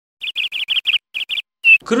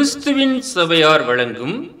கிறிஸ்துவின் சபையார்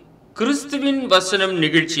வழங்கும் கிறிஸ்துவின் வசனம்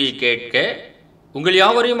நிகழ்ச்சியை கேட்க உங்கள்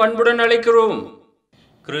யாவரையும் அன்புடன் அழைக்கிறோம்.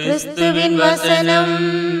 கிறிஸ்துவின் வசனம்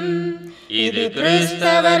இது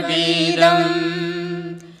கிறிஸ்தவர் கீதம்,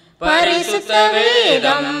 பரிசுத்த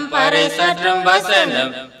வேதம் பறைசாற்றும்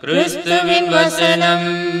வசனம். கிறிஸ்துவின் வசனம்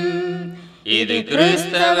இது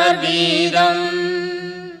கிறிஸ்தவர் கீதம்,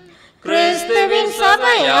 கிறிஸ்துவின்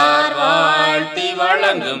சபையார் வாழ்த்தி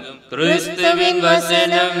வழங்கும் கிறிஸ்துவின்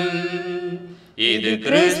வசனம் இது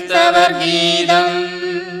கிறிஸ்தவர் கீதம்.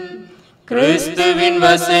 கிறிஸ்துவின்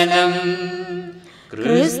வசனம்,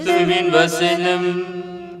 கிறிஸ்துவின் வசனம்,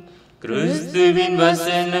 கிறிஸ்துவின்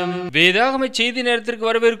வசனம். வேதாகம செய்தி நேரத்திற்கு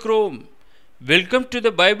வரவேற்கிறோம். Welcome to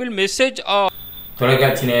the Bible message.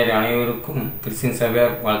 தொலைக்காட்சி நேயர் அனைவருக்கும் கிறிஸ்டின்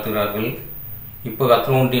சபையார் வாழ்த்துகிறார்கள். இப்போ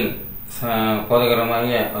கத்ரோண்டின்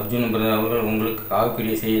போதகரமாகிய அர்ஜுனன் பிரதர் அவர்கள் உங்களுக்கு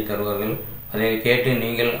ஆவிக்குரிய செய்தி தருவார்கள். அதை கேட்டு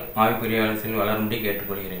நீங்கள் ஆவிக்குரிய அரசில் வளரும்படி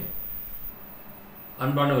கேட்டுக்கொள்கிறேன்.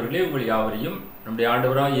 அன்பானவர்களே, உங்கள் யாவரையும் நம்முடைய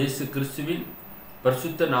ஆண்டவராக இயேசு கிறிஸ்துவின்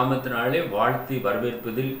பரிசுத்த நாமத்தினாலே வாழ்த்தி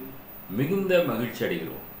வரவேற்பதில் மிகுந்த மகிழ்ச்சி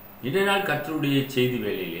அடைகிறோம். இன்றைய நாள் கர்த்தருடைய செய்தி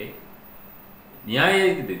வேளையிலே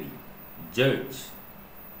நியாயாதிபதி ஜட்ஜ்,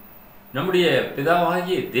 நம்முடைய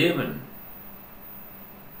பிதாவாகிய தேவன்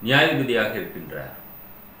நியாயாதிபதியாக இருக்கின்றார்.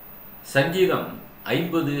 சங்கீதம்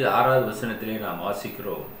 56வது வசனத்திலே நாம்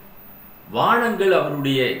வாசிக்கிறோம், வானங்கள்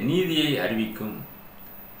அவருடைய நீதியை அறிவிக்கும்,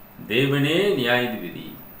 தேவனே நியாயாதிபதி.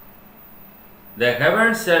 The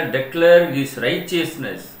heavens shall declare his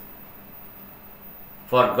righteousness,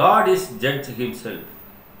 for God is judge himself.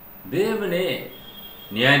 தேவனே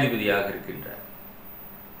நியாயாதிபதியாக இருக்கின்றார்.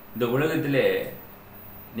 இந்த உலகத்திலே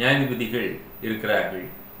நியாயாதிபதிகள் இருக்கிறார்கள்.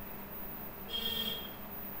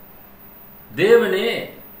 தேவனே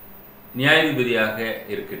நியாயாதிபதியாக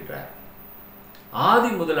இருக்கின்றார். ஆதி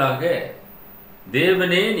முதலாக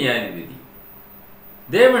தேவனே நியாயாதிபதி.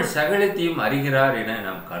 தேவன் சகலத்தையும் அறிகிறார் என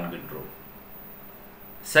நாம் காண்கின்றோம்.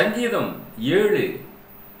 சங்கீதம் 7,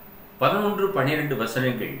 11, 12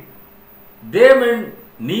 வசனங்கள், தேவன்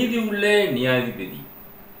நீதி உள்ள நியாயாதிபதி,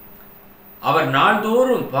 அவர்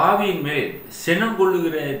நாள்தோறும் பாவியின் மேல் சினம்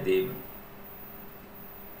கொள்ளுகிற தேவன்.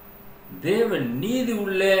 தேவன் நீதி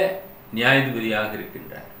உள்ள நியாயாதிபதியாக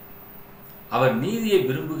இருக்கின்றார். அவர் நீதியை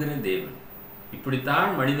விரும்புகிற தேவன். இப்படித்தான்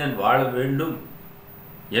மனிதன் வாழ வேண்டும்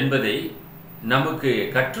என்பதை நமக்கு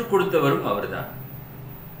கற்றுக் கொடுத்தவரும் அவர்தான்.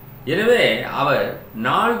 எனவே அவர்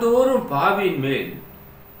நாள்தோறும் பாவியின் மேல்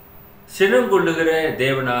சினம் கொள்ளுகிற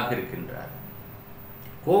தேவனாக இருக்கின்றார்.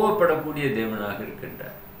 கோபப்படக்கூடிய தேவனாக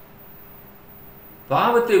இருக்கின்றார்.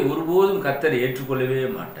 பாவத்தை ஒருபோதும் கர்த்தர் ஏற்றுக்கொள்ளவே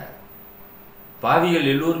மாட்டார்.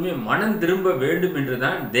 பாவிகள் எல்லோருமே மனம் திரும்ப வேண்டும்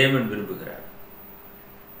என்றுதான் தேவன் விரும்புகிறார்.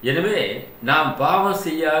 எனவே நாம் பாவம்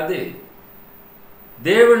செய்யாது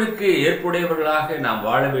தேவனுக்கு ஏற்புடையவர்களாக நாம்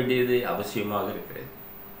வாழ வேண்டியது அவசியமாக இருக்கிறது.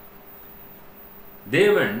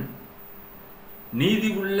 தேவன் நீதி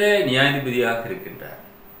உள்ள நியாயாதிபதியாக இருக்கின்றார்.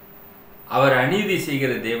 அவர் அநீதி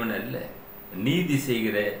செய்கிற தேவன் அல்ல, நீதி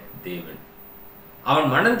செய்கிற தேவன்.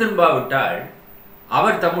 அவன் மனம் திரும்பாவிட்டால்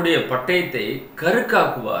அவர் தம்முடைய பட்டயத்தை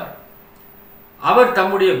கருக்காக்குவார். அவர்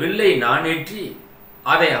தம்முடைய வில்லை நாணேற்றி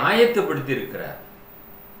அதை ஆயத்தப்படுத்தி இருக்கிறார்.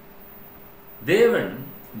 தேவன்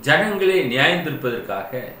ஜனங்களை நியாயம்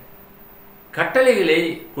தீர்ப்பதற்காக கட்டளைகளை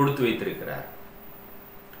கொடுத்து வைத்திருக்கிறார்.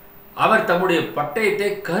 அவர் தம்முடைய பட்டயத்தை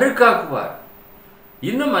கருக்காக்குவார்.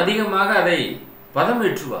 இன்னும் அதிகமாக அதை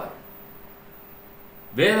பதமேற்றுவார்.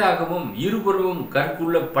 வேதாகமும் இருபுறமும்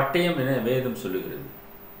கற்குள்ள பட்டயம் என வேதம் சொல்லுகிறது.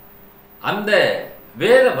 அந்த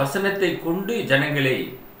வேத வசனத்தை கொண்டு ஜனங்களை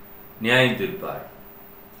நியாயம் தீர்ப்பார்.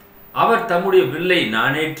 அவர் தம்முடைய வில்லை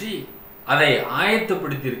நாணேற்றி அதை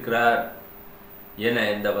ஆயத்தப்படுத்தி இருக்கிறார் என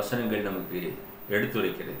இந்த வசனங்கள் நமக்கு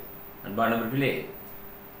எடுத்துரைக்கிறது. அன்பானவர்களே,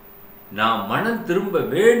 நாம் மனம் திரும்ப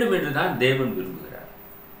வேண்டும் என்றுதான் தேவன் விரும்புகிறார்.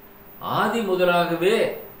 ஆதி முதலாகவே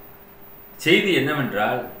செய்தி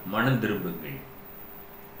என்னவென்றால், மனம் திரும்புங்கள்.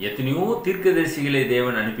 எத்தனையோ தீர்க்கதரிசிகளை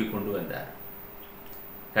தேவன் அனுப்பி கொண்டு வந்தார்.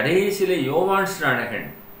 கடைசியிலே யோவான் ஸ்நானகன்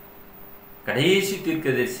கடைசி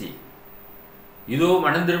தீர்க்கதரிசி, இதோ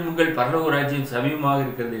மனம் திரும்புங்கள், பரலோக ராஜ்யம் சமீபமாக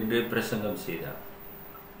இருக்கிறது என்று பிரசங்கம் செய்தார்.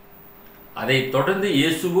 அதை தொடர்ந்து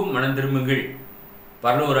இயேசுவும் மனம் திரும்புங்கள்,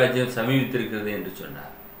 பரலோக ராஜ்யம் சமீபித்திருக்கிறது என்று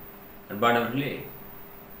சொன்னார். அன்பானவர்களே,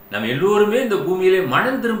 நாம் எல்லோருமே இந்த பூமியிலே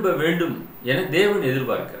மனம் திரும்ப வேண்டும் என தேவன்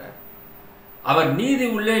எதிர்பார்க்கிறார். அவர் நீதி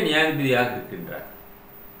உள்ள நியாயாதிபதியாக இருக்கின்றார்.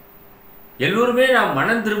 எல்லோருமே நாம்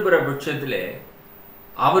மனம் திரும்புகிற பட்சத்திலே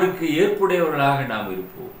அவருக்கு ஏற்புடையவர்களாக நாம்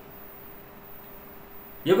இருப்போம்.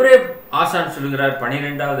 எபிரேய ஆசான் சொல்கிறார்,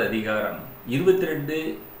 12வது அதிகாரம் 22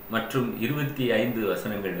 மற்றும் 25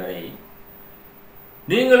 வசனங்கள் வரை,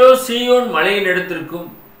 நீங்களோ சீயோன் மலையின் இடத்திற்கும்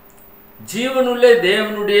ஜீவனுள்ள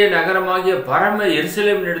தேவனுடைய நகரமாகிய பரம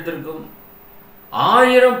எருசலேம் இடத்திற்கும்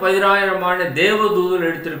 1000-10,000 தேவதூதர்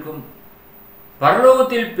இடத்திற்கும்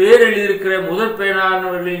பரலோகத்தில் பேர் எழுதியிருக்கிற முதற்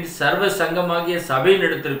பேரானவர்களின் சர்வ சங்கமாகிய சபையின்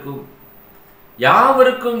இடத்திற்கும்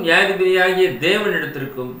யாவருக்கும் நியாயாதிபதியாகிய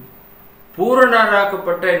தேவனிடத்திற்கும்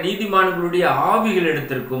பூரணராக்கப்பட்ட நீதிமான்களுடைய ஆவிகள்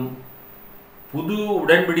இடத்திற்கும் புது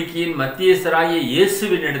உடன்படிக்கையின் மத்தியஸ்தராகிய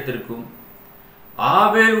இயேசுவின் இடத்திற்கும்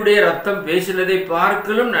ஆபேலுடைய ரத்தம் பேசினதை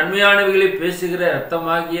பார்க்கலும் நன்மையானவைகளை பேசுகிற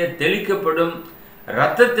ரத்தமாகிய தெளிக்கப்படும்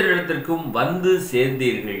இரத்தத்தினிடத்திற்கும் வந்து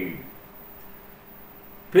சேர்ந்தீர்கள்.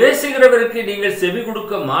 பேசுகிறவருக்கு நீங்கள் செவி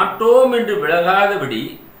கொடுக்க மாட்டோம் என்று விலகாதபடி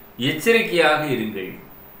எச்சரிக்கையாக இருங்கள்.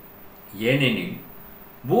 ஏனெனில்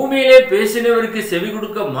பூமியிலே பேசினவருக்கு செவி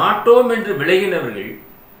கொடுக்க மாட்டோம் என்று விலகினவர்கள்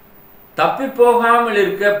தப்பி போகாமல்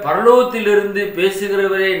இருக்க பரலோகத்திலிருந்து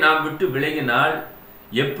பேசுகிறவரை நாம் விட்டு விலகினால்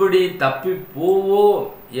எப்படி தப்பி போவோம்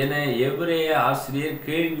என எபிரேய ஆசிரியர்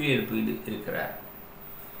கேள்வி எழுப்பி இருக்கிறார்.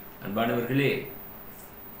 அன்பானவர்களே,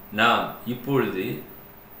 நாம் இப்பொழுது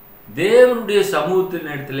தேவனுடைய சமூகத்தின்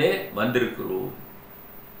இடத்திலே வந்திருக்கிறோம்.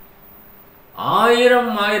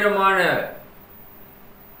 1000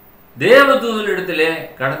 தேவதூதரிடத்திலே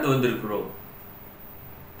கடந்து வந்திருக்கிறோம்.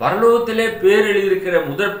 பரலோகத்திலே பேர் எழுதியிருக்கிற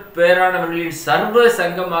முதற் பேரானவர்களின் சர்வ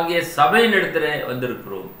சங்கமாகிய சபையின் இடத்திலே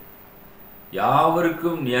வந்திருக்கிறோம்.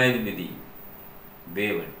 யாவருக்கும் நியாயாதிபதி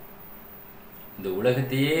தேவன். இந்த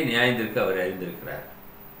உலகத்தையே நியாயத்திற்கு அவர் அறிந்திருக்கிறார்.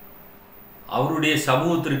 அவருடைய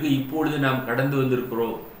சமூகத்திற்கு இப்பொழுது நாம் கடந்து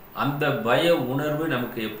வந்திருக்கிறோம். அந்த பய உணர்வு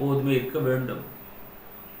நமக்கு எப்போதுமே இருக்க வேண்டும்.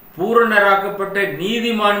 பூரணராக்கப்பட்ட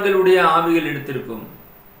நீதிமான்களுடைய ஆவிகள் எடுத்திருக்கும்.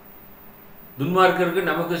 துன்மார்க்கருக்கு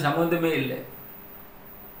நமக்கு சம்பந்தமே இல்லை.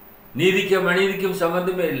 நீதிக்கும் அநீதிக்கும்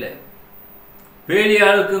சம்பந்தமே இல்லை.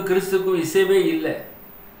 பேலியாளுக்கும் கிறிஸ்துக்கும் இசைவே இல்லை.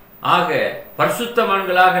 ஆக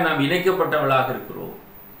பரிசுத்தவான்களாக நாம் இணைக்கப்பட்டவர்களாக இருக்கிறோம்.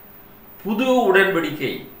 புது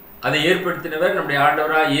உடன்படிக்கை அதை ஏற்படுத்தினவர் நம்முடைய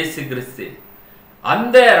ஆண்டவராக இயேசு கிறிஸ்து.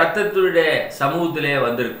 அந்த இரத்தத்துடைய சமூகத்திலே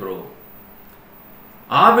வந்திருக்கிறோம்.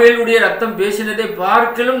 ஆபேலுடைய ரத்தம் பேசினதை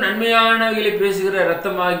பார்க்கலும் நன்மையானவைகளை பேசுகிற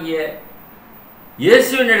இரத்தமாகிய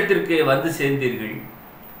இயேசுவின் இடத்திற்கு வந்து சேர்ந்தீர்கள்.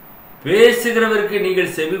 பேசுகிறவருக்கு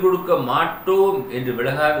நீங்கள் செவி கொடுக்க மாட்டோம் என்று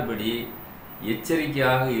விலகாதபடி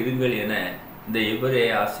எச்சரிக்கையாக இருங்கள் என இந்த எபிரேய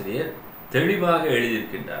ஆசிரியர் தெளிவாக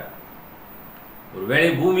எழுதியிருக்கின்றார். ஒருவேளை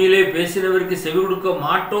பூமியிலே பேசினவருக்கு செவி கொடுக்க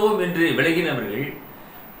மாட்டோம் என்று விலகினவர்கள்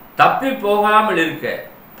தப்பி போகாமல் இருக்க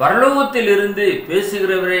பரலோகத்தில் இருந்து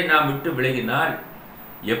பேசுகிறவரை நாம் விட்டு விலகினால்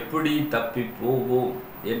எப்படி தப்பி போவோம்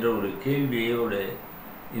என்ற ஒரு கேள்வியோடு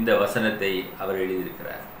இந்த வசனத்தை அவர்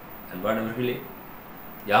எழுதியிருக்கிறார். அன்பானவர்களே,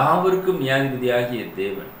 யாவருக்கும் நியாயாதிபதியாகிய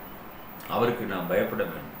தேவன், அவருக்கு நாம் பயப்பட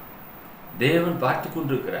வேண்டும். தேவன் பார்த்து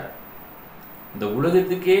கொண்டிருக்கிறார். இந்த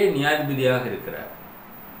உலகத்துக்கே நியாயாதிபதியாக இருக்கிறார்.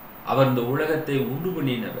 அவர் இந்த உலகத்தை உண்டு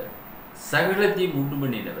பண்ணினவர், சகலத்தையும் உண்டு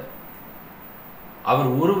பண்ணினவர். அவர்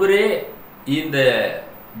ஒருவரே இந்த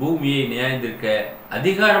பூமியை நியாயந்திருக்க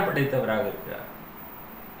அதிகாரம் படைத்தவராக இருக்கிறார்.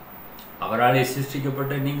 அவராலே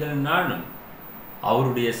சிருஷ்டிக்கப்பட்ட நீங்கள் நானும்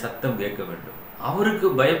அவருடைய சத்தம் கேட்க வேண்டும். அவருக்கு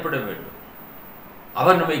பயப்பட வேண்டும்.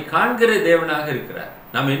 அவர் நம்மை காண்கிற தேவனாக இருக்கிறார்.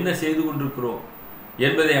 நாம் என்ன செய்து கொண்டிருக்கிறோம்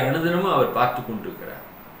என்பதை அனுதினமும் அவர் பார்த்து கொண்டிருக்கிறார்.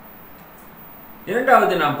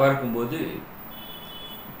 இரண்டாவது நாம் பார்க்கும்போது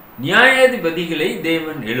நியாயாதிபதிகளை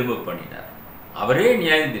தேவன் எழும்ப பண்ணினார். அவரே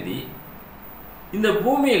நியாயாதிபதி. இந்த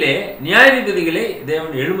பூமியிலே நியாயாதிபதிகளை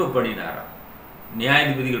தேவன் எழும்ப பண்ணினாராம்.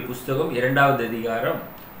 நியாயாதிபதிகள் புஸ்தகம் 2வது அதிகாரம்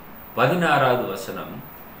 16வது வசனம்,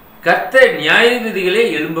 கர்த்தர் நியாயாதிபதிகளை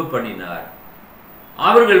எழும்ப பண்ணினார்.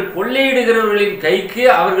 அவர்கள் கொள்ளையிடுகிறவர்களின் கைக்கு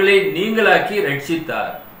அவர்களை நீங்களாக்கி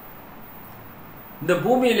ரட்சித்தார். இந்த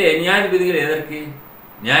பூமியிலே நியாயாதிபதிகள் எதற்கு?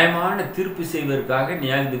 நியாயமான தீர்ப்பு செய்வதற்காக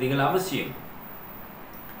நியாயாதிபதிகள் அவசியம்.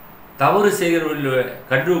 தவறு செய்கிறவர்கள்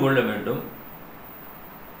கண்டு கொள்ள வேண்டும்.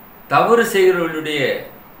 தவறு செய்கிறவர்களுடைய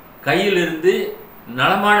கையிலிருந்து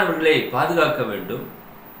நலமானவர்களை பாதுகாக்க வேண்டும்.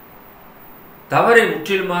 தவறை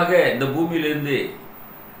முற்றிலுமாக இந்த பூமியிலிருந்து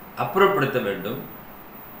அப்புறப்படுத்த வேண்டும்.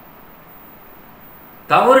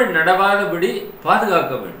 தவறு நடவாதபடி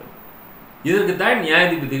பாதுகாக்க வேண்டும். இதற்கு தான்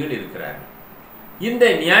நியாயாதிபதிகள் இருக்கிறார்கள். இந்த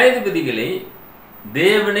நியாயாதிபதிகளை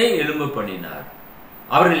தேவனே எழும்ப பண்ணினார்.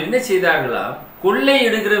 அவர்கள் என்ன செய்தார்களாம்?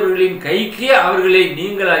 கொள்ளையிடுகிறவர்களின் கைக்கு அவர்களை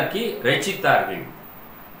நீங்களாக்கி ரட்சித்தார்கள்,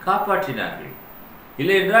 காப்பாற்றினார்கள்.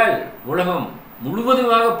 இல்லை என்றால் உலகம்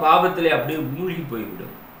முழுவதுமாக பாவத்திலே அப்படியே மூழ்கி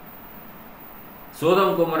போய்விடும்.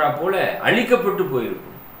 சோதம் குமரா போல அழிக்கப்பட்டு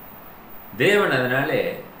போயிருக்கும். தேவன் அதனாலே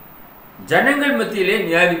ஜனங்கள் மத்தியிலே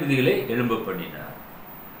நியாயாதிபதிகளை எழும்ப பண்ணினார்.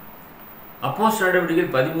 அப்போஸ்தலர்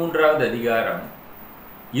நடவடிக்கைகள் 13வது அதிகாரம்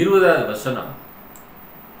 20வது வசனம்,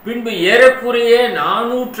 பின்பு ஏறக்குறைய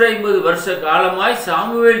 450 வருஷ காலமாய்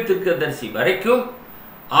சாமுவேல் தீர்க்கதரிசி வரைக்கும்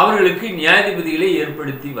அவர்களுக்கு நியாயாதிபதிகளை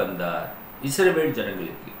ஏற்படுத்தி வந்தார். இஸ்ரவேல்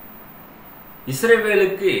ஜனங்களுக்கு,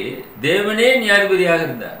 இஸ்ரவேலுக்கு தேவனே நியாயாதிபதியாக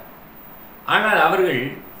இருந்தார். ஆனால் அவர்கள்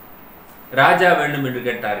ராஜா வேண்டும் என்று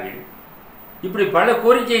கேட்டார்கள். இப்படி பல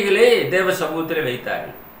கோரிக்கைகளை தேவ சமூகத்தில்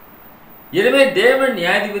வைத்தார்கள். எனவே தேவன்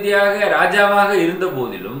நியாயாதிபதியாக ராஜாவாக இருந்த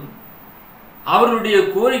போதிலும் அவர்களுடைய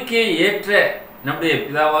கோரிக்கையை ஏற்ற நம்முடைய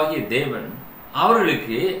பிதாவாகிய தேவன்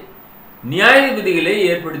அவர்களுக்கு நியாயாதிபதிகளை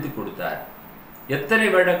ஏற்படுத்தி கொடுத்தார். எத்தனை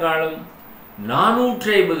வருட காலம்?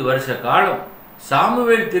 450 வருஷ காலம்,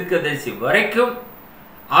 சாமுவேல் தீர்க்கதரிசி வரைக்கும்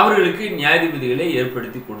அவர்களுக்கு நியாயாதிபதிகளை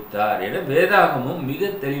ஏற்படுத்தி கொடுத்தார் என வேதாகமும்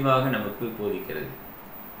மிக தெளிவாக நமக்கு போதிக்கிறது.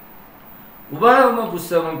 உபாகம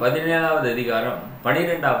புஸ்தகம் 17வது அதிகாரம்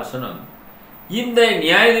 12வது வசனம், இந்த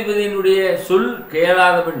நியாயாதிபதியினுடைய சொல்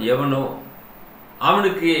கேளாதவன் எவனோ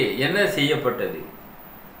அவனுக்கு என்ன செய்யப்பட்டது?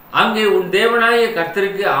 அங்கே உன் தேவனாய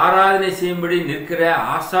கர்த்தருக்கு ஆராதனை செய்யும்படி நிற்கிற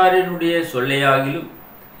ஆசாரியனுடைய சொல்லையாகிலும்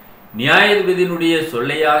நியாயாதிபதியினுடைய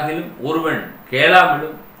சொல்லையாகிலும் ஒருவன்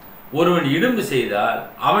கேளாமலும் ஒருவன் இடும்பு செய்தால்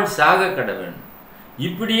அவன் சாக கடவன்.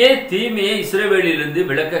 இப்படியே தீமையை இஸ்ரவேலிலிருந்து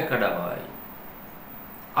விலக்க கடவாய்.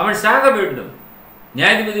 அவன் சாக வேண்டும்.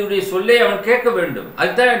 நியாயாதிபதியுடைய சொல்லை அவன் கேட்க வேண்டும்.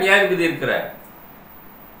 அதுதான் நியாயாதிபதி இருக்கிறார்.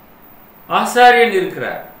 ஆசாரியன்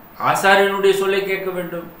இருக்கிறார். ஆசாரியனுடைய சொல்லை கேட்க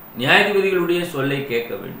வேண்டும், நியாயாதிபதிகளுடைய சொல்லை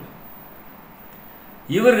கேட்க வேண்டும்.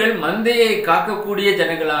 இவர்கள் மந்தையை காக்கக்கூடிய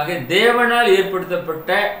ஜனங்களாக தேவனால்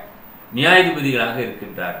ஏற்படுத்தப்பட்ட நியாயாதிபதிகளாக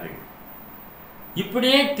இருக்கின்றார்கள்.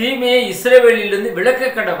 இப்படியே தீமையை இஸ்ரவேலிலிருந்து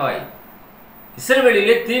விலக்க கடவாய்.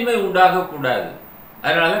 இஸ்ரவேலிலே தீமை உண்டாக கூடாது.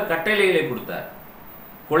 அதனால கட்டளைகளை கொடுத்தார்.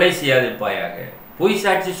 கொலை செய்யாதிருப்பாயாக, பொய்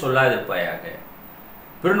சாட்சி சொல்லாதிருப்பாயாக,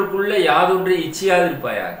 பிறனுக்குள்ள யாதொன்றை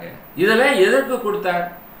இச்சையாதிருப்பாயாக. இதெல்லாம் எதற்கு கொடுத்தார்?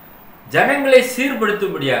 ஜனங்களை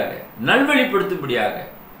சீர்படுத்தும்படியாக, நல்வழிப்படுத்தும்படியாக,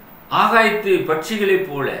 ஆகாயத்து பட்சிகளைப்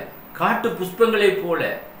போல, காட்டு புஷ்பங்களைப் போல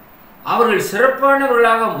அவர்கள்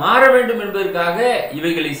சிறப்பானவர்களாக மாற வேண்டும் என்பதற்காக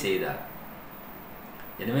இவைகளை செய்தார்.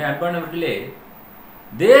 எனவே அன்பானவர்களே,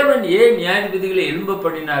 தேவன் ஏன் நியாயாதிபதிகளை எழும்ப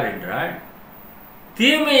பண்ணினார் என்றால்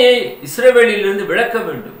தீமையை இஸ்ரவேலிலிருந்து விலக்க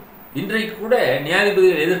வேண்டும். இன்றைக்கு கூட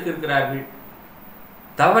நியாயாதிபதிகள் எதற்கு இருக்கிறார்கள்?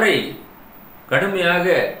 தவறை கடுமையாக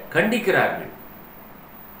கண்டிக்கிறார்கள்.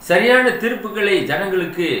 சரியான தீர்ப்புகளை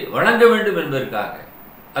ஜனங்களுக்கு வழங்க வேண்டும் என்பதற்காக,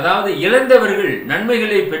 அதாவது இழந்தவர்கள்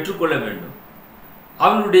நன்மைகளை பெற்றுக்கொள்ள வேண்டும்,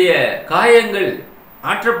 அவனுடைய காயங்கள்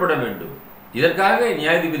ஆற்றப்பட வேண்டும். இதற்காக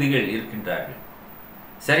நியாயாதிபதிகள் இருக்கின்றார்கள்.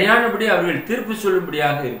 சரியானபடி அவர்கள் தீர்ப்பு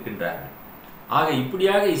சொல்லும்படியாக இருக்கின்றார்கள். ஆக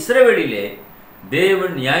இப்படியாக இஸ்ரவேலிலே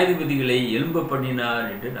தேவன் நியாயாதிபதிகளை எழும்ப பண்ணினார்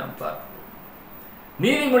என்று நாம் பார்க்கிறோம்.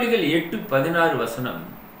 நீதிமொழிகள் 8:16 வசனம்,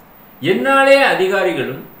 என்னாலே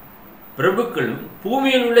அதிகாரிகளும் பிரபுக்களும்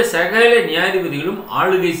பூமியில் உள்ள சகல நியாயாதிபதிகளும்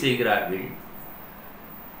ஆளுகை செய்கிறார்கள்.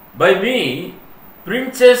 By me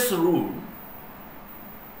princes rule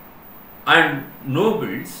and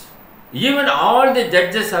nobles, even all the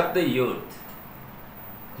judges of the earth.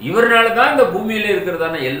 இவர்னால தான் இந்த பூமியில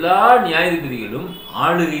இருக்கிறதான எல்லா நியாயாதிபதிகளும்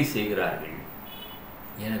ஆளுகை செய்கிறார்கள்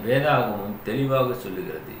என வேதாகமும் தெளிவாக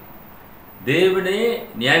சொல்லுகிறது. தேவனே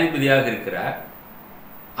நியாயாதிபதியாக இருக்கிறார்.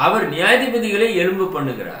 அவர் நியாயாதிபதிகளை எழும்ப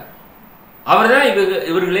பண்ணுகிறார். அவர்தான்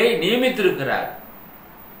இவர்களை நியமித்திருக்கிறார்.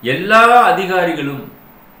 எல்லா அதிகாரிகளும்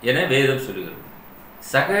என வேதம் சொல்லுகிறது.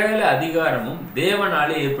 சகல அதிகாரமும்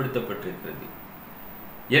தேவனாலே ஏற்படுத்தப்பட்டிருக்கிறது.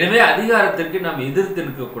 எனவே அதிகாரத்திற்கு நாம் எதிர்த்து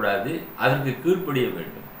நிற்கக்கூடாது, அதற்கு கீழ்ப்படிய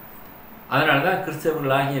வேண்டும். அதனால்தான்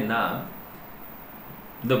கிறிஸ்தவர்களாகிய நாம்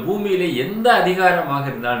இந்த பூமியிலே எந்த அதிகாரமாக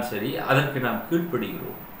இருந்தாலும் சரி அதற்கு நாம்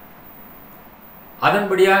கீழ்ப்படுகிறோம்,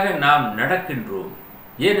 அதன்படியாக நாம் நடக்கின்றோம்.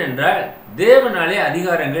 ஏனென்றால் தேவனாலே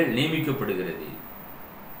அதிகாரங்கள் நியமிக்கப்படுகிறது.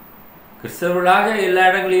 கிறிஸ்தவர்களாக எல்லா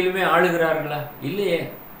இடங்களிலுமே ஆளுகிறார்களா? இல்லையே.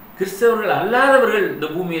 கிறிஸ்தவர்கள் அல்லாதவர்கள் இந்த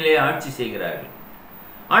பூமியிலே ஆட்சி செய்கிறார்கள்.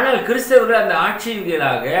 ஆனால் கிறிஸ்தவர்கள் அந்த ஆட்சியின்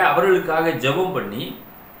கீழாக அவர்களுக்காக ஜெபம் பண்ணி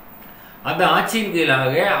அந்த ஆட்சியின்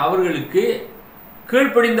கீழாக அவர்களுக்கு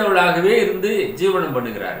கீழ்ப்படிந்தவர்களாகவே இருந்து ஜீவனம்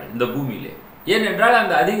பண்ணுகிறார்கள் இந்த பூமியிலே. ஏனென்றால்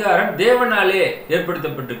அந்த அதிகாரம் தேவனாலே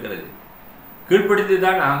ஏற்படுத்தப்பட்டிருக்கிறது.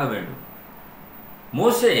 கீழ்ப்படிந்துதான் ஆக வேண்டும்.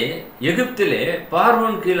 மோசே எகிப்திலே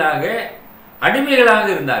பார்வோன் கீழாக அடிமைகளாக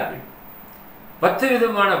இருந்தார்கள். 10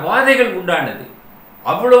 விதமான வாதைகள் உண்டானது.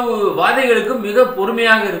 அவ்வளவு வாதைகளுக்கும் மிக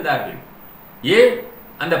பொறுமையாக இருந்தார்கள். ஏன்?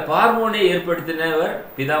 அந்த பார்வோனை ஏற்படுத்தினவர்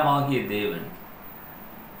பிதாவாகிய தேவன்.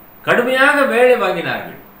 கடுமையாக வேலை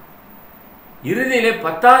வாங்கினார்கள். இறுதியிலே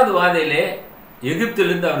 10வது வாதையிலே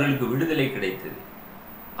எகிப்திலிருந்து அவர்களுக்கு விடுதலை கிடைத்தது.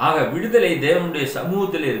 ஆக விடுதலை தேவனுடைய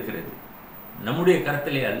சமூகத்தில் இருக்கிறது, நம்முடைய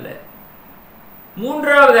கருத்திலே அல்ல.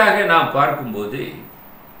 மூன்றாவதாக நாம் பார்க்கும்போது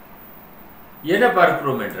என்ன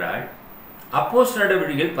பார்க்கிறோம் என்றால் அப்போஸ்தலர்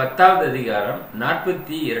நடவடிக்கைகள் 10வது அதிகாரம்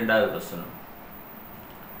 42வது வசனம்.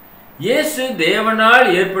 இயேசு தேவனால்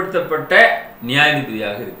ஏற்படுத்தப்பட்ட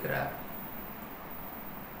நியாயாதிபதியாக இருக்கிறார்.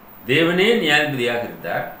 தேவனே நியாயாதிபதியாக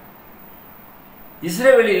இருந்தார்.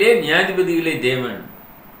 இஸ்ரவேலிலே நியாயாதிபதிகளை தேவன்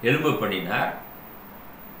எழும்ப பண்ணினார்.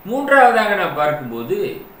 மூன்றாவதாக நாம் பார்க்கும்போது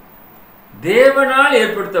தேவனால்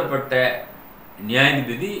ஏற்படுத்தப்பட்ட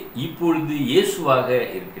நியாயாதிபதி இப்பொழுது இயேசுவாக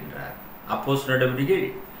இருக்கின்றார். அப்போஸ்தலர்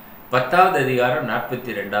நடவடிக்கைகள் 10வது அதிகாரம்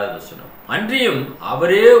 42வது வசனம். அன்றியும்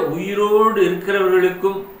அவரே உயிரோடு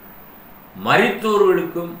இருக்கிறவர்களுக்கும்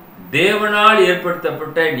மரித்தோர்களுக்கும் தேவனால்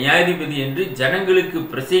ஏற்படுத்தப்பட்ட நியாயாதிபதி என்று ஜனங்களுக்கு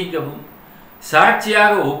பிரசங்கிக்கவும்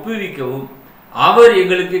சாட்சியாக ஒப்புவிக்கவும் அவர்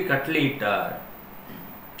எங்களுக்கு கட்டளையிட்டார்.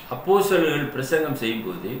 அப்போஸ்தலர்கள் பிரசங்கம்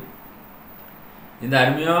செய்யும்போது இந்த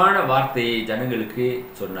அருமையான வார்த்தையை ஜனங்களுக்கு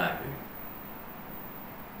சொன்னார்கள்.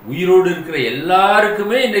 உயிரோடு இருக்கிற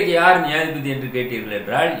எல்லாருக்குமே இன்றைக்கு யார் நியாயாதிபதி என்று கேட்டீர்கள்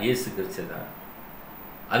என்றால் இயேசு கிறிஸ்து தான்.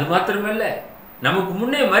 அது மாத்திரமல்ல, நமக்கு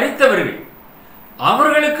முன்னே மரித்தவர்கள்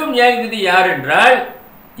அவர்களுக்கும் நியாயாதிபதி யார் என்றால்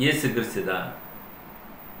இயேசு கிறிஸ்து தான்.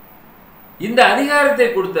 இந்த அதிகாரத்தை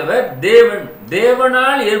கொடுத்தவர் தேவன்.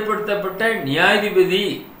 தேவனால் ஏற்படுத்தப்பட்ட நியாயாதிபதி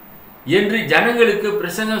என்று ஜனங்களுக்கு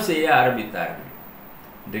பிரசங்கம் செய்ய ஆரம்பித்தார்கள்.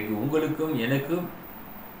 இன்றைக்கு உங்களுக்கும் எனக்கும்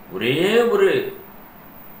ஒரே ஒரு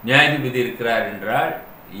நியாயாதிபதி இருக்கிறார் என்றால்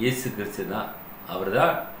இயேசு கிறிஸ்து தான்.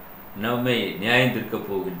 அவர்தான் நம்மை நியாயம் தீர்க்க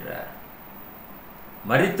போகின்றார்.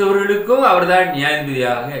 மரித்தவர்களுக்கும் அவர்தான்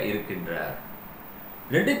நியாயாதிபதியாக இருக்கின்றார்.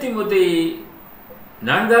 2 தீமோத்தேயு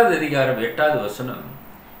 4வது அதிகாரம் 8வது வசனம்.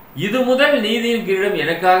 இது முதல் நீதியின் கிரீடம்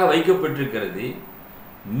எனக்காக வைக்கப்பட்டிருக்கிறது.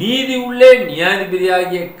 நீதி உள்ளே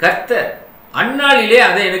நியாயாதிபதியாகிய கர்த்தர் அந்நாளிலே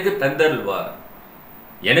அதை எனக்கு தந்தருள்வார்.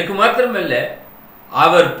 எனக்கு மாத்திரமல்ல,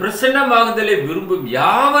 அவர் பிரசன்னமாகுதலை விரும்பும்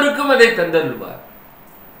யாவருக்கும் அதை தந்தருள்வார்.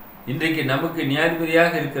 இன்றைக்கு நமக்கு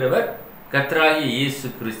நியாயாதிபதியாக இருக்கிறவர் கர்த்தராகிய இயேசு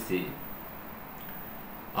கிறிஸ்து.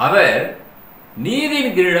 அவர்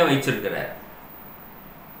நீதியின் கிரீடம் வைச்சிருக்கிறார்.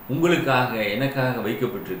 உங்களுக்காக எனக்காக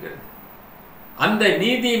வைக்கப்பட்டிருக்கிறது. அந்த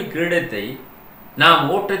நீதியின் கிரீடத்தை நாம்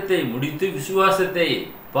ஓட்டத்தை முடித்து விசுவாசத்தை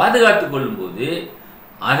பாதுகாத்துக் கொள்ளும் போது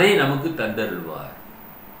அதை நமக்கு தந்தருள்வார்.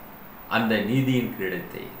 அந்த நீதியின்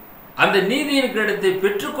கிரீடத்தை, அந்த நீதியின் கிரீடத்தை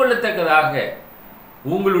பெற்றுக்கொள்ளத்தக்கதாக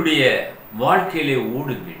உங்களுடைய வாழ்க்கையிலே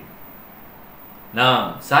ஓடுங்கள். நாம்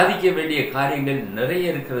சாதிக்க வேண்டிய காரியங்கள்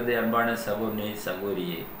நிறைய இருக்கிறது அன்பான சகோதரனே,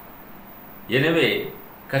 சகோதரியே. எனவே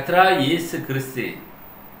கர்த்தராகிய இயேசு கிறிஸ்து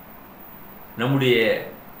நம்முடைய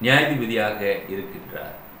நியாயாதிபதியாக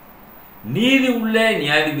இருக்கின்றார். நீதி உள்ள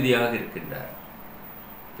நியாயாதிபதியாக இருக்கின்றார்.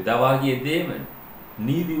 பிதாவாகிய தேவன்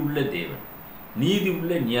நீதி உள்ள தேவன், நீதி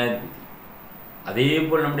உள்ள நியாயாதிபதி. அதே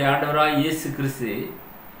போல் நம்முடைய ஆண்டவராகிய இயேசு கிறிஸ்து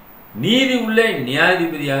நீதி உள்ள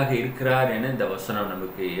நியாயாதிபதியாக இருக்கிறார் என இந்த வசனம்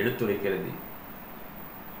நமக்கு எடுத்துரைக்கிறது.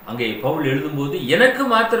 அங்கே பவுல் எழுதும்போது எனக்கு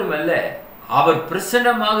மாத்திரமல்ல, அவர்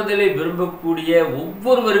பிரசன்னமாகுதலை விரும்பக்கூடிய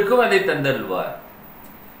ஒவ்வொருவருக்கும் அதை தந்தருள்வார்.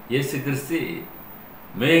 இயேசு கிறிஸ்து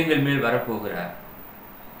மேகங்கள் மேல் வரப்போகிறார்.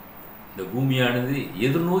 இந்த பூமியானது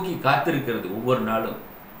எதிர்நோக்கி காத்திருக்கிறது ஒவ்வொரு நாளும்.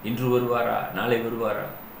 இன்று வருவாரா, நாளை வருவாரா?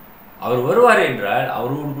 அவர் வருவார் என்றால்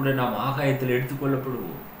அவரோடு கூட நாம் ஆகாயத்தில்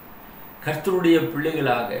எடுத்துக்கொள்ளப்படுவோம். கர்த்தருடைய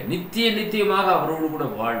பிள்ளைகளாக நித்திய நித்தியமாக அவரோடு கூட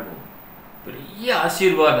வாழ்வோம். பெரிய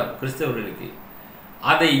ஆசீர்வாதம் கிறிஸ்தவர்களுக்கு.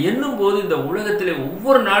 அதை எண்ணும் போது இந்த உலகத்திலே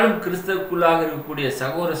ஒவ்வொரு நாளும் கிறிஸ்தவுக்குள்ளாக இருக்கக்கூடிய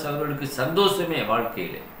சகோதர சகோதரர்களுக்கு சந்தோஷமே.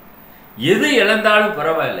 வாழ்க்கையில எது இழந்தாலும்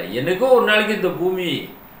பரவாயில்லை, எனக்கோ ஒரு நாளைக்கு இந்த பூமி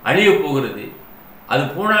அழிய போகிறது, அது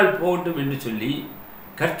போனால் போகட்டும் என்று சொல்லி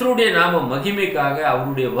கர்த்தருடைய நாம மகிமைக்காக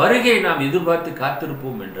அவருடைய வருகையை நாம் எதிர்பார்த்து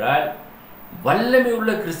காத்திருப்போம் என்றால் வல்லமை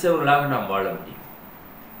உள்ள கிறிஸ்தவர்களாக நாம் வாழ முடியும்.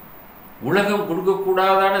 உலகம்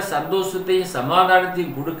கொடுக்கக்கூடாதான சந்தோஷத்தையும்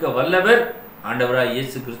சமாதானத்தையும் கொடுக்க வல்லவர் ஆண்டவராய்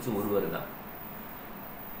இயேசு கிறிஸ்து ஒருவர் தான்.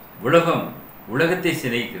 உலகத்தை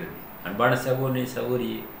சிநேகிக்கிறது. அன்பான சகோதரனே,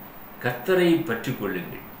 சகோதரியே, கர்த்தரை பற்றி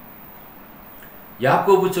கொள்ளுங்கள்.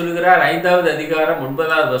 யாக்கோபு சொல்லுகிறார் 5வது அதிகாரம்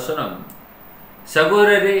 9வது வசனம்,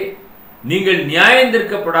 சகோதரரே, நீங்கள்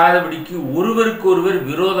நியாயந்திருக்கப்படாதபடிக்கு ஒருவருக்கு ஒருவர்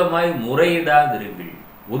விரோதமாய் முறையிடாதிருங்கள்.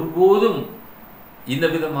 ஒருபோதும் இந்த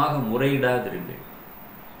விதமாக முறையிடாதிருங்கள்.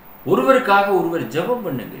 ஒருவருக்காக ஒருவர் ஜெபம்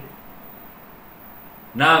பண்ணுங்கள்.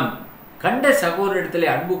 நாம் கண்ட சகோதரிடத்திலே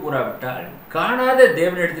அன்பு கூறாவிட்டால் காணாத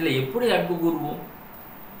தேவனிடத்திலே எப்படி அன்பு கூறுவோம்?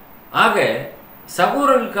 ஆக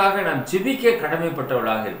சகோதரர்களுக்காக நாம் ஜெபிக்க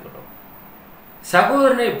கடமைப்பட்டவர்களாக இருக்கிறோம்.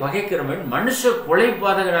 சகோதரனை பகைக்கிறவன் மனுஷ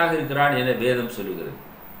கொலைபாதகனாக இருக்கிறான் என வேதம் சொல்லுகிறது.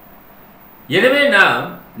 எனவே நாம்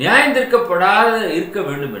நியாயந்திருக்கப்படாத இருக்க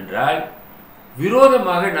வேண்டும் என்றால்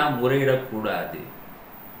விரோதமாக நாம் முறையிடக்கூடாது.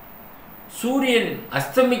 சூரியன்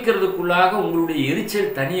அஸ்தமிக்கிறதுக்குள்ளாக உங்களுடைய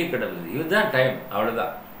எரிச்சல் தனியே கிடவுது. இதுதான் டைம்,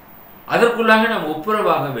 அவ்வளவுதான். அதற்குள்ளாக நாம்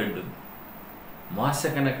ஒப்புரவாக வேண்டும்.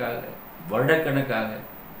 மாசக்கணக்காக, வருடக்கணக்காக,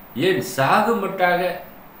 ஏன் சாகுமட்டாக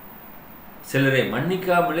சிலரை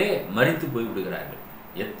மன்னிக்காமலே மரித்து போய்விடுகிறார்கள்.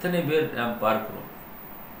 எத்தனை பேர் நாம் பார்க்கிறோம்.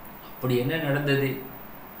 அப்படி என்ன நடந்தது,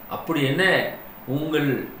 அப்படி என்ன உங்கள்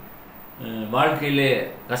வாழ்க்கையிலே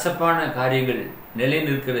கசப்பான காரியங்கள் நிலை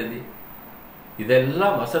நிற்கிறது,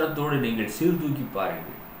 இதெல்லாம் வசனத்தோடு நீங்கள் சீர்தூக்கி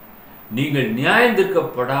பாருங்கள். நீங்கள்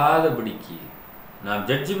நியாயந்திருக்கப்படாதபடிக்கு, நாம்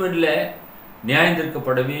ஜட்ஜ்மெண்ட்ல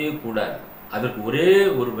நியாயந்திருக்கப்படவே கூடாது. அதற்கு ஒரே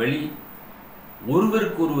ஒரு வழி,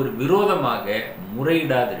 ஒருவருக்கு ஒருவர் விரோதமாக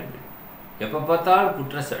முறையிடாதிருங்கள். எப்ப பார்த்தாலும்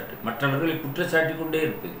குற்றச்சாட்டு, மற்றவர்களை குற்றச்சாட்டி கொண்டே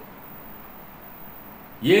இருப்பது.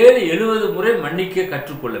 7-70 முறை மன்னிக்க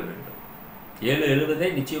கற்றுக்கொள்ள வேண்டும். 7-70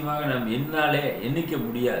 நிச்சயமாக நாம் என்னாலே எண்ணிக்க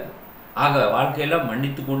முடியாது. ஆக வாழ்க்கையெல்லாம்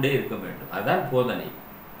மன்னித்து கொண்டே இருக்க வேண்டும். அதான் போதனை.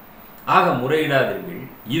 ஆக முறையிடாதீர்கள்.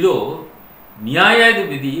 இதோ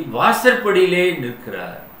நியாயாதிபதி வாசற்படியிலே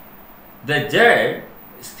நிற்கிறார். The judge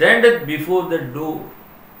standeth before the door.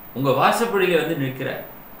 உங்க வாசற்படியிலே வந்து நிற்கிறார்.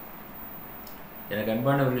 எனக்கு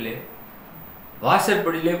அன்பானவர்களே,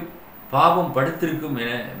 வாசற்படியிலே பாவம் படுத்திருக்கும்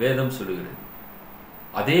என வேதம் சொல்லுகிறது.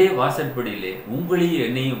 அதே வாசற்படியிலே உங்களையும்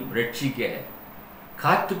என்னையும் ரட்சிக்க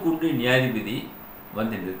காத்துக்கொண்டு நியாயாதிபதி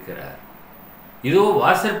வந்து நிற்கிறார். இதோ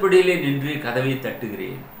வாசற்படியிலே நின்று கதவை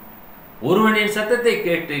தட்டுகிறேன். ஒருவனின் சத்தத்தை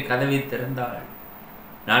கேட்டு கதவை திறந்தால்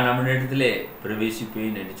நான் அவனிடத்திலே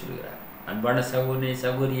பிரவேசிப்பேன் என்று சொல்கிறார். அன்பான சகோதரனே,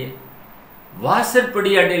 சகோதரியே,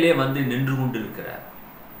 வாசற்படி அடையிலே வந்து நின்று கொண்டிருக்கிறார்.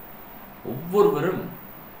 ஒவ்வொருவரும்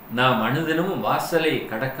நாம் அனுதினமும் வாசலை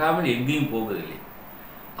கடக்காமல் எங்கேயும் போவதில்லை.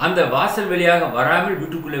 அந்த வாசல் வழியாக வராமல்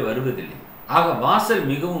வீட்டுக்குள்ளே வருவதில்லை. ஆக வாசல்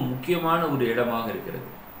மிகவும் முக்கியமான ஒரு இடமாக இருக்கிறது.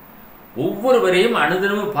 ஒவ்வொருவரையும்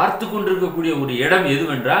அனுதினமும் பார்த்து கொண்டிருக்கக்கூடிய ஒரு இடம்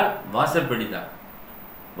எதுவென்றால் வாசற்படி தான்.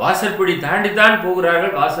 வாசற்படி தாண்டித்தான்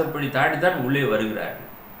போகிறார்கள், வாசற்படி தாண்டித்தான் உள்ளே வருகிறார்கள்.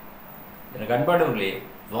 எனக்கு அன்பானவர்களே,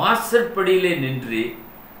 வாசற்படியிலே நின்று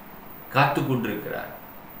காத்து கொண்டிருக்கிறார்.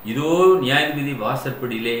 இதோ நியாயாதிபதி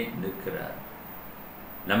வாசற்படியிலே நிற்கிறார்.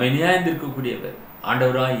 நம்மை நியாயந்திருக்கக்கூடியவர்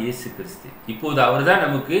ஆண்டவராய் இயேசு கிறிஸ்து. இப்போது அவர்தான்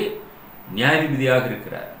நமக்கு நியாயாதிபதியாக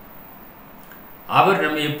இருக்கிறார். அவர்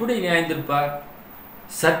நம்மை எப்படி நியாயந்திருப்பார்?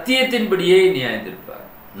 சத்தியத்தின்படியே நியாயந்திருப்பார்.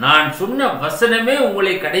 நான் சொன்ன வசனமே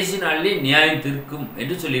உங்களை கடைசி நாளிலே நியாயம் தீர்க்கும்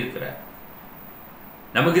என்று சொல்லியிருக்கிறார்.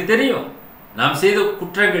 நமக்கு தெரியும், நாம் செய்த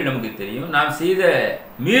குற்றங்கள் நமக்கு தெரியும், நாம் செய்த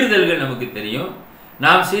மீறுதல்கள் நமக்கு தெரியும்,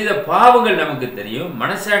 நாம் செய்த பாவங்கள் நமக்கு தெரியும்.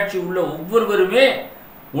 மனசாட்சி உள்ள ஒவ்வொருவருமே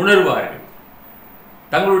உணர்வார்கள்,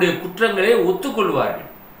 தங்களுடைய குற்றங்களை ஒத்துக்கொள்வார்கள்.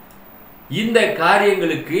 இந்த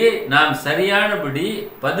காரியங்களுக்கு நாம் சரியானபடி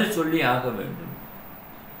பதில் சொல்லி ஆக வேண்டும்.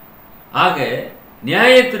 ஆக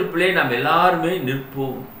நியாய தீர்ப்பிலே நாம் எல்லாருமே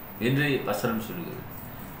நிற்போம் என்று வசனம் சொல்கிறது.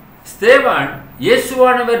 ஸ்தேவான்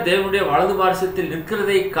இயேசுவானவர் தேவனுடைய வலது பார்சத்தில்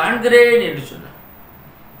நிற்கிறதை காண்கிறேன் என்று சொன்னார்.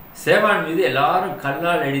 ஸ்தேவான் மீது எல்லாரும்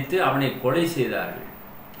கல்லால் அடித்து அவனை கொலை செய்தார்கள்.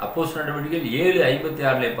 அப்போஸ்தலர் நடவடிக்கைகள்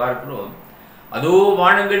 7:56 பார்க்கிறோம். அதோ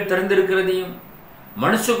வானங்கள் திறந்திருக்கிறதையும்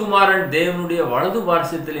மனுஷகுமாரன் தேவனுடைய வலது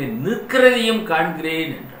பார்சத்திலே நிற்கிறதையும்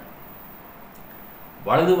காண்கிறேன் என்றார்.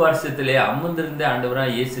 வலது பார்சத்திலே அமர்ந்திருந்த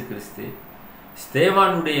ஆண்டவராய் இயேசு கிறிஸ்து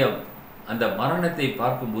ஸ்தேவானுடைய அந்த மரணத்தை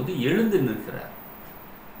பார்க்கும்போது எழுந்து நிற்கிறார்.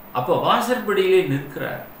 அப்போ வாசற்படியிலே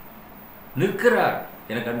நிற்கிறார்.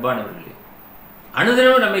 எனக்கு அன்பானவர்களே,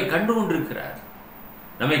 அனுதினமும் நம்மை கண்டு கொண்டிருக்கிறார்,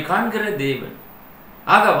 நம்மை காண்கிற தேவன்.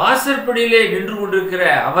 ஆக வாசற்படியிலே நின்று கொண்டிருக்கிற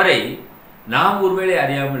அவரை நாம் ஒருவேளை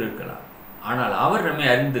அறியாமல் இருக்கலாம், ஆனால் அவர் நம்மை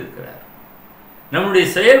அறிந்திருக்கிறார். நம்முடைய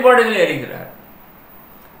செயல்பாடுகளை அறிகிறார்.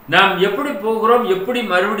 நாம் எப்படி போகிறோம், எப்படி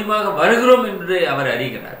மறுபடியும் வருகிறோம் என்று அவர்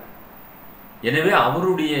அறிகிறார். எனவே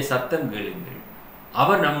அவருடைய சத்தம் கேளுங்கள்.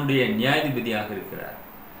 அவர் நம்முடைய நியாயாதிபதியாக இருக்கிறார்.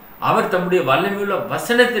 அவர் தம்முடைய வல்லமையுள்ள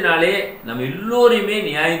வசனத்தினாலே நம்ம எல்லோரையுமே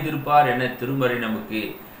நியாயந்திருப்பார் என திருமறை நமக்கு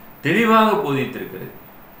தெளிவாக போதித்திருக்கிறது.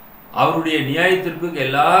 அவருடைய நியாயத்திற்கு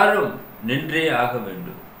எல்லாரும் நின்றே ஆக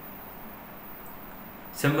வேண்டும்.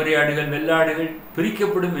 செம்மறியாடுகள் வெள்ளாடுகள்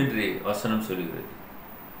பிரிக்கப்படும் என்று வசனம் சொல்கிறது.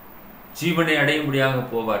 ஜீவனை அடையும்படியாக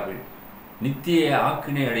போவார்கள், நித்திய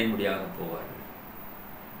ஆக்கினை அடையும்படியாக போவார்கள்.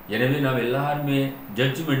 எனவே நாம் எல்லாருமே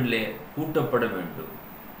ஜட்ஜ்மெண்ட்லே கூட்டப்பட வேண்டும்.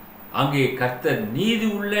 அங்கே கர்த்தர் நீதி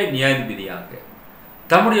உள்ள நியாயாதிபதியாக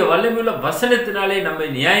தம்முடைய வல்லமையுள்ள வசனத்தினாலே நம்மை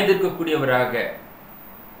நியாயந்திருக்கக்கூடியவராக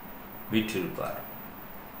வீற்றிருப்பார்.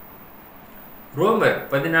 ரோமர்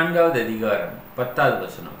 14வது அதிகாரம் 10வது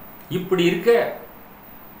வசனம். இப்படி இருக்க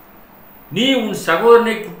நீ உன்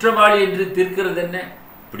சகோதரனை குற்றவாளி என்று தீர்க்கிறது என்ன?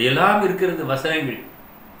 இப்படியெல்லாம் இருக்கிறது வசனங்கள்.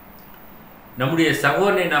 நம்முடைய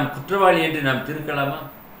சகோதரனை நாம் குற்றவாளி என்று நாம் தீர்க்கலாமா?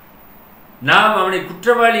 நாம் அவனை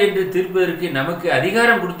குற்றவாளி என்று தீர்ப்பதற்கு நமக்கு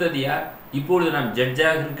அதிகாரம் கொடுத்தது யார்? இப்பொழுது நாம்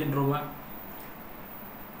ஜட்ஜாக இருக்கின்றோமா?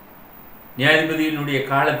 நியாயாதிபதியினுடைய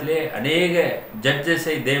காலத்திலே அநேக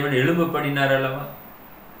ஜட்ஜஸை தேவன் எழும்பப்படினார் அல்லவா?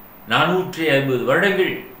 450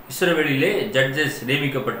 வருடங்கள் இஸ்ரவேலிலே ஜட்ஜஸ்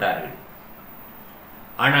நியமிக்கப்பட்டார்கள்.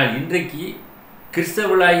 ஆனால் இன்றைக்கு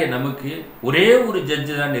கிறிஸ்தவர்களாகிய நமக்கு ஒரே ஒரு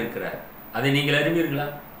ஜட்ஜு தான் இருக்கிறார். அதை நீங்கள் அறிவீர்களா?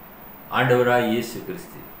 ஆண்டவராய் இயேசு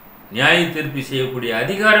கிறிஸ்து. நியாய தீர்ப்பு செய்யக்கூடிய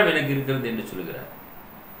அதிகாரம் எனக்கு இருக்கிறது என்று சொல்கிறார்.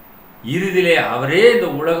 இறுதியிலே அவரே இந்த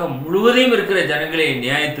உலகம் முழுவதையும் இருக்கிற ஜனங்களை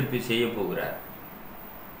நியாய தீர்ப்பு செய்ய போகிறார்.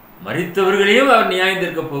 மரித்தவர்களையும் அவர் நியாயம்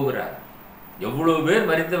தீர்க்க போகிறார். எவ்வளவு பேர்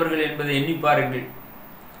மரித்தவர்கள் என்பதை எண்ணி பாருங்கள்.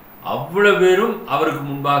 அவ்வளவு பேரும் அவருக்கு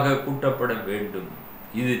முன்பாக கூட்டப்பட வேண்டும்.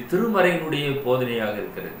 இது திருமறையினுடைய போதனையாக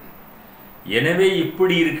இருக்கிறது. எனவே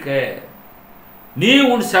இப்படி இருக்க நீ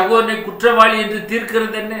உன் சகோதரனை குற்றவாளி என்று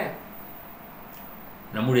தீர்க்கிறது என்ன?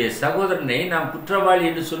 நம்முடைய சகோதரனை நாம் குற்றவாளி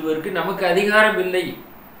என்று சொல்வதற்கு நமக்கு அதிகாரம் இல்லை.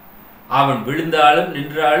 அவன் விழுந்தாலும்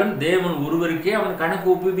நின்றாலும் தேவன் ஒருவருக்கே அவன் கணக்கு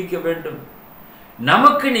ஒப்புவிக்க வேண்டும்.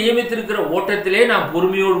 நமக்கு நியமித்திருக்கிற ஓட்டத்திலே நாம்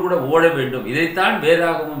பொறுமையோடு கூட ஓட வேண்டும். இதைத்தான்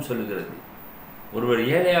வேதாகமும் சொல்லுகிறது. ஒருவர்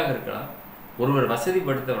ஏழையாக இருக்கலாம், ஒருவர் வசதி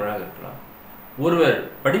படுத்தவர்களாக இருக்கலாம், ஒருவர்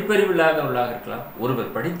படிப்பறிவு இல்லாதவர்களாக இருக்கலாம், ஒருவர்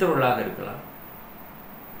படித்தவர்களாக இருக்கலாம்,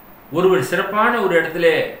 ஒருவர் சிறப்பான ஒரு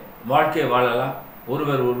இடத்திலே வாழ்க்கையை வாழலாம்,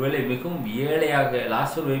 ஒருவர் ஒருவேளை மிகவும் ஏழையாக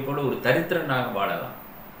லாசருவை போல ஒரு தரித்திரனாக வாழலாம்.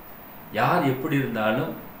 யார் எப்படி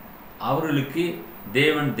இருந்தாலும் அவர்களுக்கு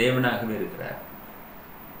தேவன் தேவனாகவே இருக்கிறார்.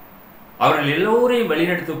 அவர்கள் எல்லோரையும்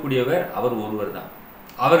வழிநடத்தக்கூடியவர் அவர் ஒருவர் தான்.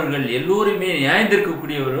 அவர்கள் எல்லோருமே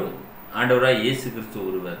நியாயந்திருக்கக்கூடியவரும் ஆண்டவராய் இயேசு கிறிஸ்து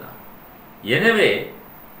ஒருவர் தான். எனவே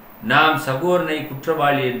நாம் சகோதரனை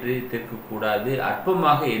குற்றவாளி என்று தீர்க்கக்கூடாது,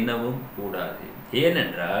 அற்பமாக எண்ணவும் கூடாது.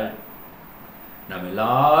 ஏனென்றால் நாம்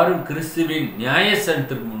எல்லாரும் கிறிஸ்துவின்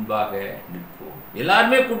நியாயசனத்திற்கு முன்பாக நிற்போம்.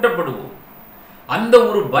 எல்லாருமே கூட்டப்படுவோம். அந்த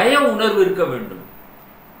ஒரு பய உணர்வு இருக்க வேண்டும்.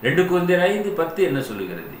 2 கொரிந்தியர் 5:10 என்ன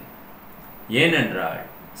சொல்லுகிறது? ஏனென்றால்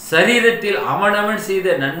சரீரத்தில் அவனவன் செய்த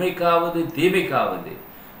நன்மைக்காவது தீமைக்காவது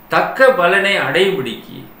தக்க பலனை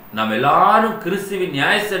அடையும்படிக்கு நாம் எல்லாரும் கிறிஸ்துவின்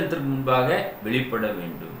நியாயசனத்திற்கு முன்பாக வெளிப்பட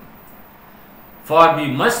வேண்டும். For we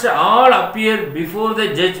must all appear before the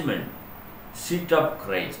judgment seat of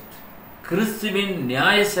Christ. கிறிஸ்துவின்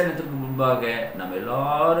நியாயசனத்திற்கு முன்பாக நாம்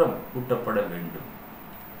எல்லாரும் கூட்டப்பட வேண்டும்.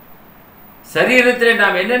 சரீரத்தில்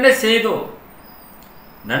நாம் என்னென்ன செய்தோம்?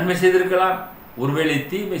 நன்மை செய்திருக்கலாம், ஒருவேளை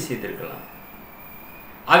தீமை செய்திருக்கலாம்.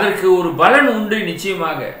 அதற்கு ஒரு பலன் உண்டு.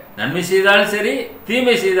 நிச்சயமாக நன்மை செய்தாலும் சரி,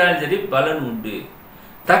 தீமை செய்தாலும் சரி, பலன் உண்டு.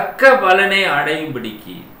 தக்க பலனை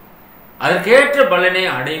அடையும்படிக்கு, அதற்கேற்ற பலனை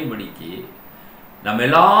அடையும்படிக்கு நாம்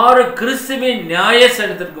எல்லாரும் கிறிஸ்துவின்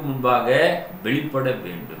நியாயசனத்திற்கு முன்பாக வெளிப்பட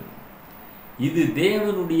வேண்டும். இது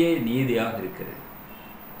தேவனுடைய நீதியாக இருக்கிறது.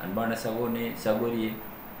 அன்பான சகோதரனே, சகோதரியே,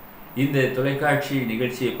 இந்த தொலைக்காட்சி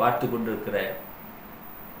நிகழ்ச்சியை பார்த்து கொண்டிருக்கிற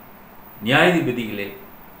நியாயாதிபதிகளே,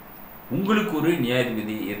 உங்களுக்கு ஒரு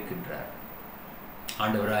நியாயாதிபதி இருக்கின்றார்,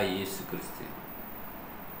 ஆண்டவராய் இயேசு கிறிஸ்து.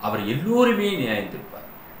 அவர் எல்லோருமே நியாயந்திருப்பார்.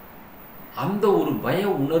 அந்த ஒரு பய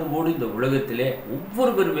உணர்வோடு இந்த உலகத்திலே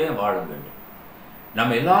ஒவ்வொருவருமே வாழ வேண்டும்.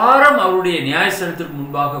 நம்ம எல்லாரும் அவருடைய நியாயசனத்திற்கு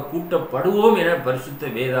முன்பாக கூட்டப்படுவோம் என பரிசுத்த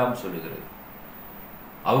வேதாகம் சொல்லுகிறது.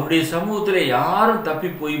 அவருடைய சமூகத்தில் யாரும் தப்பி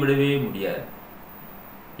போய்விடவே முடியாது.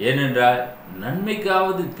 ஏனென்றால்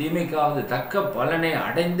நன்மைக்காவது தீமைக்காவது தக்க பலனை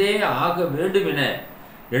அடைந்தே ஆக வேண்டும் என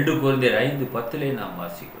 2 கொரிந்தியர் 5:10 நாம்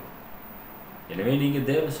வாசிக்கிறோம். எனவே நீங்கள்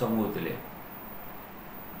தேவ சமூகத்திலே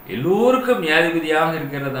எல்லோருக்கும் நியாயாதிபதியாக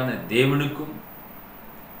இருக்கிறதான தேவனுக்கும்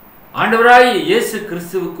ஆண்டவராகிய இயேசு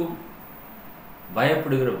கிறிஸ்துவுக்கும்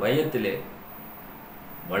பயப்படுகிற பயத்திலே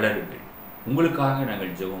வளருங்கள். உங்களுக்காக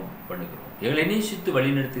நாங்கள் ஜெபம் பண்ணுகிறோம். எங்களை நேசித்து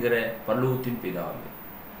வழிநடத்துகிற பரலோகத்தின் பிதாவே,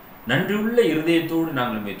 நன்றியுள்ள இருதயத்தோடு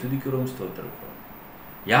நாங்கள் நம்மை துதிக்கிறோம், ஸ்தோத்திரிக்கிறோம்.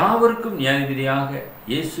 யாவருக்கும் நியாயாதிபதியாக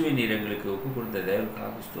இயேசுவை நீர் எங்களுக்கு ஒப்புக் கொடுத்த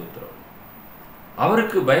தேவனுக்காக ஸ்தோத்திரம்.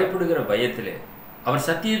 அவருக்கு பயப்படுகிற பயத்திலே அவர்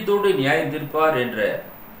சத்தியத்தோடு நியாயம் தீர்ப்பார் என்ற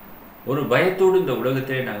ஒரு பயத்தோடு இந்த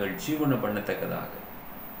உலகத்திலே நாங்கள் ஜீவனம் பண்ணத்தக்கதாக,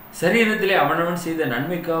 சரீரத்திலே அவனவன் செய்த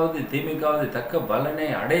நன்மைக்காவது தீமைக்காவது தக்க பலனை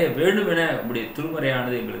அடைய வேண்டும் என உங்களுடைய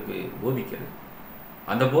திருமறையானது எங்களுக்கு போதிக்கிறது.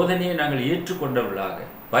 அந்த போதனையை நாங்கள் ஏற்றுக்கொண்டவர்களாக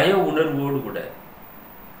பய உணர்வோடு கூட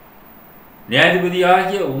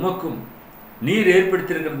நியாயாதிபதியாகிய உமக்கும் நீர்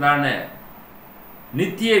ஏற்படுத்தியிருக்கிறதான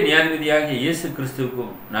நித்திய நியாயாதிபதியாகிய இயேசு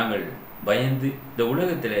கிறிஸ்துவுக்கும் நாங்கள் பயந்து இந்த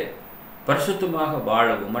உலகத்திலே பரிசுத்தமாக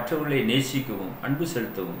வாழவும், மற்றவர்களை நேசிக்கவும், அன்பு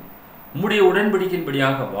செலுத்தவும், உம்முடைய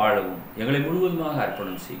உடன்படிக்கையின்படியாக வாழவும் எங்களை முழுவதுமாக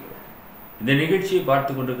அர்ப்பணம் செய்கிறோம். இந்த நிகழ்ச்சியை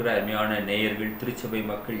பார்த்து கொண்டிருக்கிற அருமையான நேயர்கள், திருச்சபை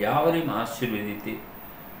மக்கள் யாவரையும் ஆசீர்வதித்து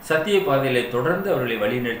சத்திய பாதையிலே தொடர்ந்து அவர்களை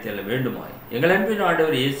வழிநடத்த வேண்டுமாய் எங்கள் அன்பின்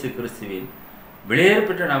ஆண்டவர் இயேசு கிறிஸ்துவின் விலையேற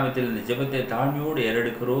பெற்ற நாமத்தில் இந்த ஜெபத்தை தாழ்மையோடு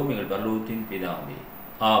ஏறெடுக்கிறோம் எங்கள் பரலோகத்தின் பிதாவே,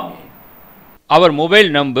 ஆமென். Our mobile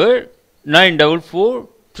number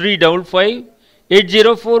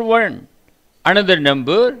 944-355-8041. Another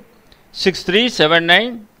number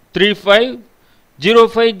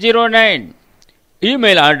 6379350509.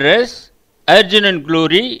 Email address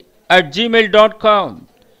arjunanglory@gmail.com.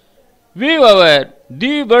 View our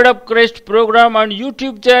The Word of Christ program on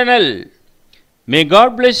YouTube channel. May God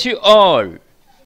bless you all.